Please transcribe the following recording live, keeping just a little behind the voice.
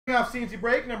Half CNC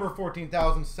break, number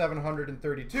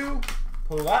 14,732.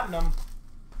 Platinum.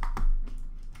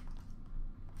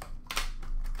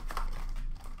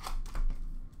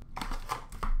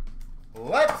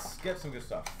 Let's get some good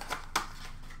stuff.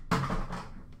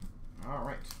 All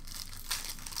right.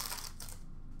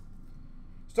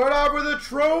 Start off with a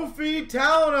trophy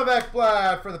talent of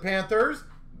Ekblad for the Panthers.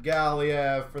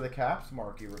 Galiev for the Caps,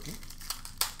 marquee rookie.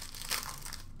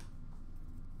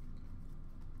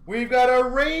 We've got a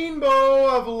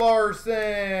rainbow of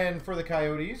Larson for the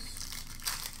Coyotes.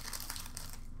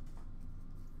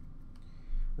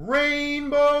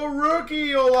 Rainbow rookie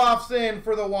Olofsson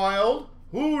for the Wild.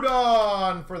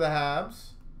 Hudon for the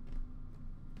Habs.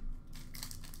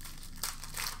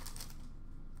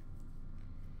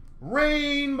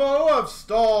 Rainbow of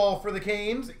Stahl for the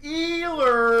Canes.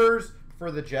 Ehlers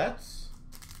for the Jets.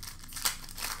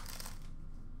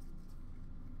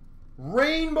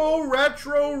 Rainbow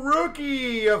Retro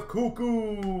Rookie of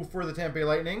Cuckoo for the Tampa Bay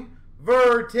Lightning.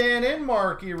 Virtanen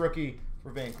marquee rookie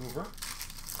for Vancouver.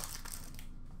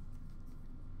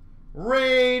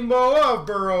 Rainbow of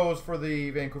Burrows for the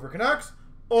Vancouver Canucks.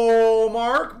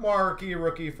 Olmark marquee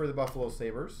rookie for the Buffalo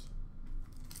Sabres.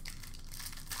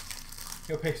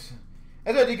 As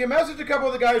I said, you can message a couple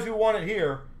of the guys who want it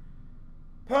here.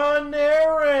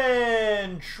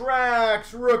 Panarin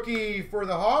Trax rookie for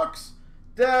the Hawks.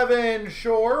 Devin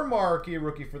Shore marquee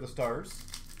rookie for the Stars.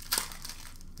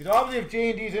 Because obviously if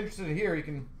J&D is interested in here, you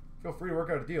can feel free to work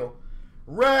out a deal.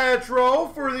 Retro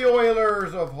for the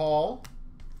Oilers of Hall.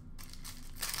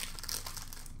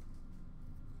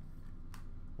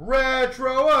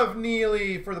 Retro of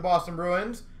Neely for the Boston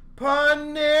Bruins.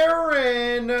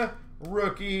 Panarin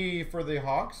rookie for the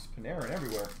Hawks. Panarin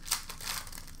everywhere.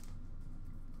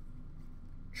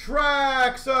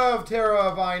 Tracks of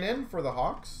Tara Vinen for the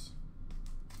Hawks.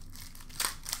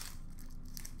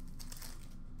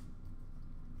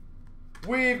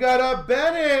 We've got a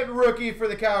Bennett rookie for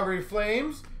the Calgary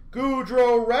Flames.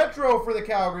 Goudreau retro for the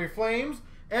Calgary Flames.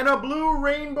 And a blue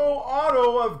rainbow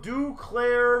auto of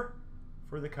Duclair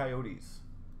for the Coyotes.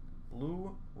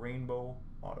 Blue rainbow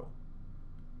auto.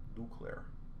 Duclair.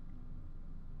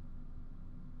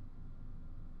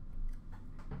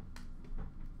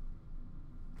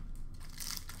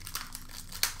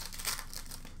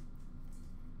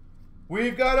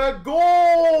 We've got a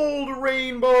gold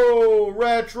rainbow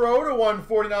retro to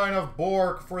 149 of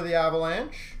Bork for the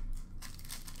Avalanche.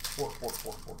 Bork.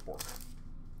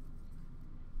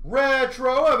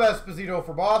 Retro of Esposito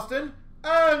for Boston.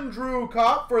 Andrew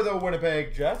Kopp for the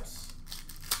Winnipeg Jets.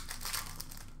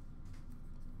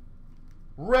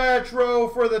 Retro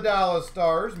for the Dallas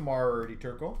Stars, Marty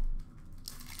Turco.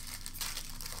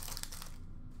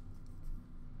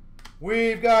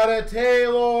 We've got a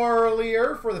Taylor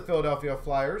Lear for the Philadelphia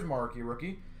Flyers, marquee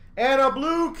rookie. And a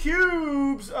blue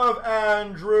cubes of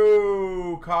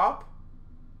Andrew Kopp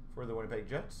for the Winnipeg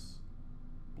Jets.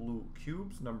 Blue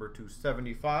cubes, number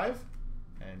 275,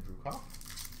 Andrew Kopp.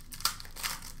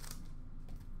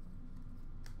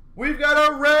 We've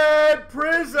got a red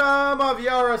prism of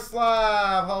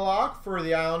Yaroslav Halak for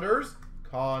the Islanders.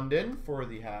 Condon for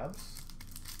the Habs.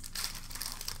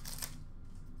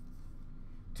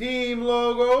 Team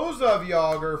logos of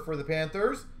Yager for the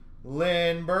Panthers.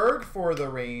 Lindbergh for the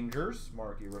Rangers.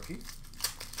 Marquee rookie.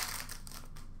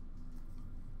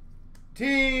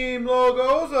 Team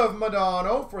logos of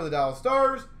Madonna for the Dallas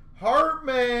Stars.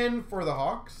 Hartman for the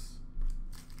Hawks.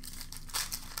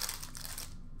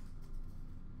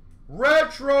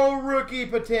 Retro rookie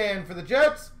Patan for the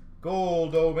Jets.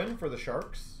 Goldobin for the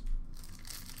Sharks.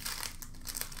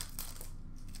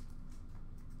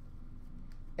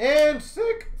 And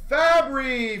sick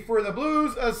Fabry for the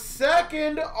Blues. A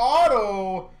second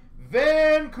auto.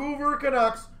 Vancouver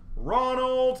Canucks.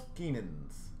 Ronald Keenans.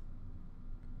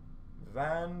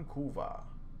 Vancouver.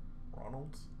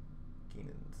 Ronald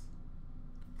Keenans.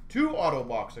 2 auto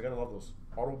box. I gotta love those.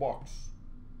 Auto box.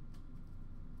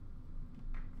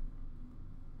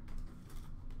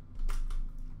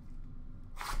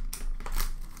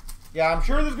 Yeah, I'm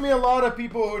sure there's going to be a lot of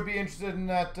people who would be interested in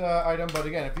that item. But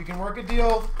again, if you can work a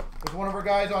deal with one of our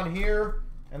guys on here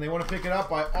and they want to pick it up,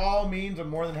 by all means, I'm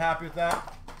more than happy with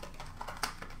that.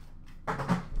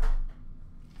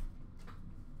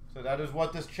 So that is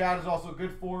what this chat is also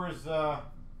good for, is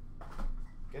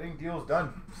getting deals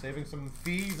done. Saving some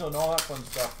fees and all that fun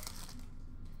stuff.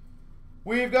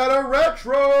 We've got a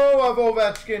retro of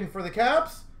Ovechkin for the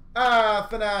Caps.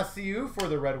 Athanasiou for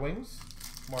the Red Wings.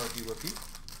 Marquee rookie.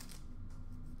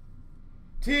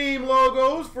 Team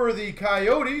logos for the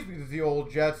Coyotes, because the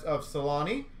old Jets of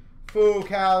Solani.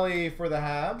 Fucali for the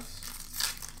Habs.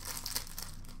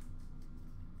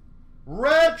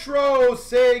 Retro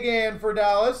Sagan for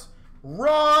Dallas.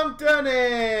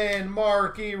 Rantanen,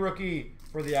 marquee rookie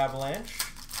for the Avalanche.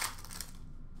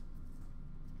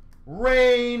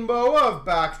 Rainbow of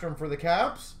Backstrom for the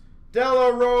Caps.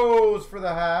 Della Rose for the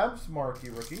Habs, marquee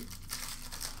rookie.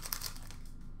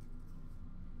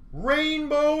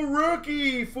 Rainbow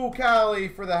rookie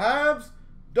Fucali for the Habs.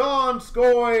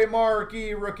 Donskoy,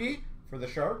 marquee rookie for the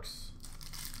Sharks.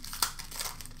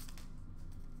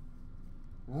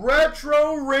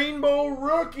 Retro Rainbow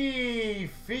rookie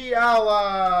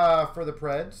Fiala for the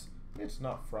Preds. It's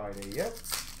not Friday yet.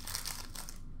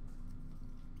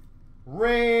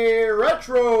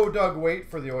 Retro Doug Weight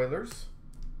for the Oilers.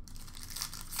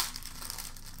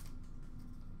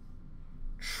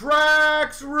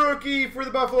 Trax rookie for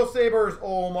the Buffalo Sabres,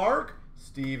 Olmark.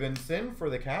 Stevenson for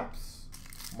the Caps,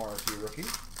 marquee rookie.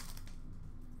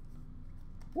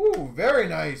 Woo, very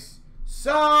nice.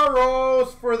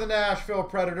 Saros for the Nashville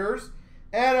Predators.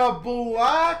 And a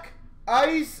black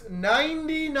ice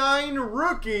 99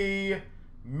 rookie,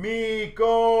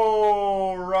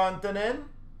 Mikko Rantanen.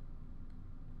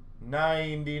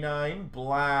 99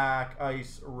 black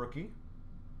ice rookie.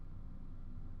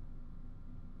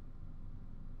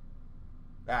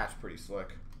 That's pretty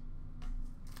slick.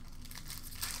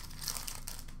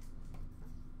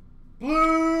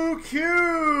 Blue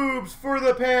cubes for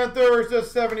the Panthers to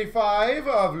 75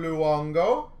 of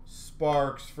Luongo.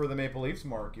 Sparks for the Maple Leafs,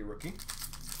 marquee rookie.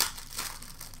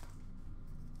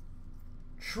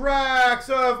 Tracks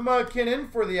of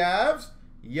McKinnon for the Avs.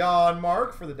 Jan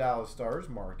Mark for the Dallas Stars,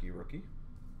 marquee rookie.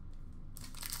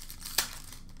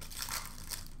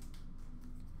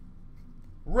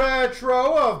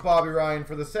 Retro of Bobby Ryan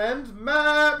for the Sens.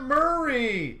 Matt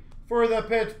Murray for the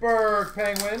Pittsburgh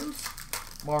Penguins,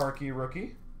 marquee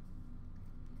rookie.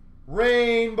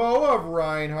 Rainbow of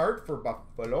Reinhardt for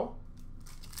Buffalo.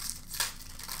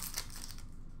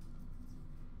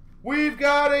 We've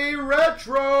got a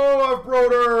retro of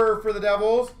Broder for the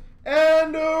Devils.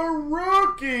 And a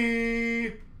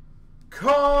rookie,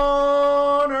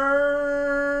 Connor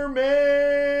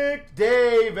McDavid.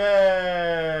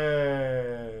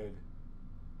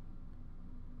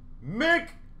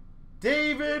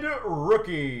 McDavid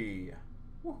rookie.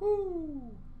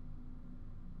 Woohoo!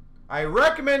 I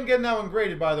recommend getting that one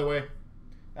graded, by the way.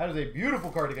 That is a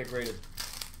beautiful card to get graded.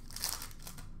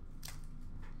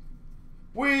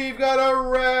 We've got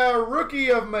a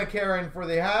rookie of McCarron for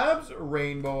the Habs.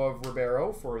 Rainbow of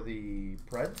Ribeiro for the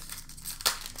Preds.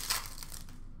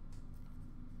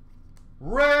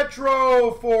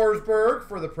 Retro Forsberg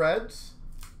for the Preds.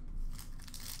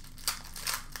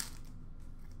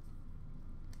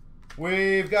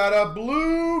 We've got a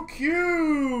blue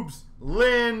cubes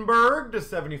Lindbergh to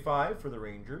 75 for the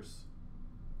Rangers.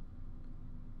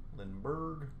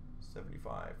 Lindbergh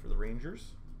 75 for the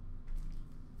Rangers.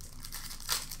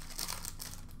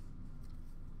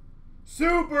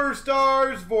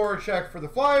 Superstars Voracek for the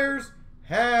Flyers.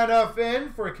 Hannah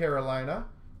Finn for Carolina,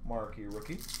 marquee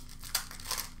rookie.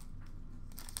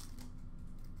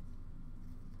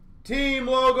 Team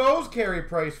logos, Carey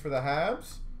Price for the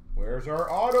Habs. Where's our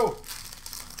auto?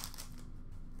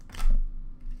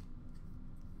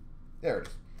 There it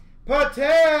is.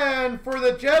 Patan for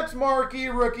the Jets, marquee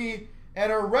rookie.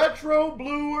 And a retro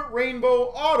blue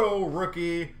rainbow auto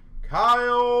rookie,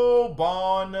 Kyle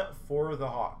Bond for the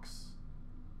Hawks.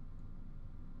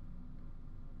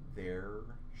 There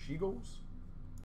she goes.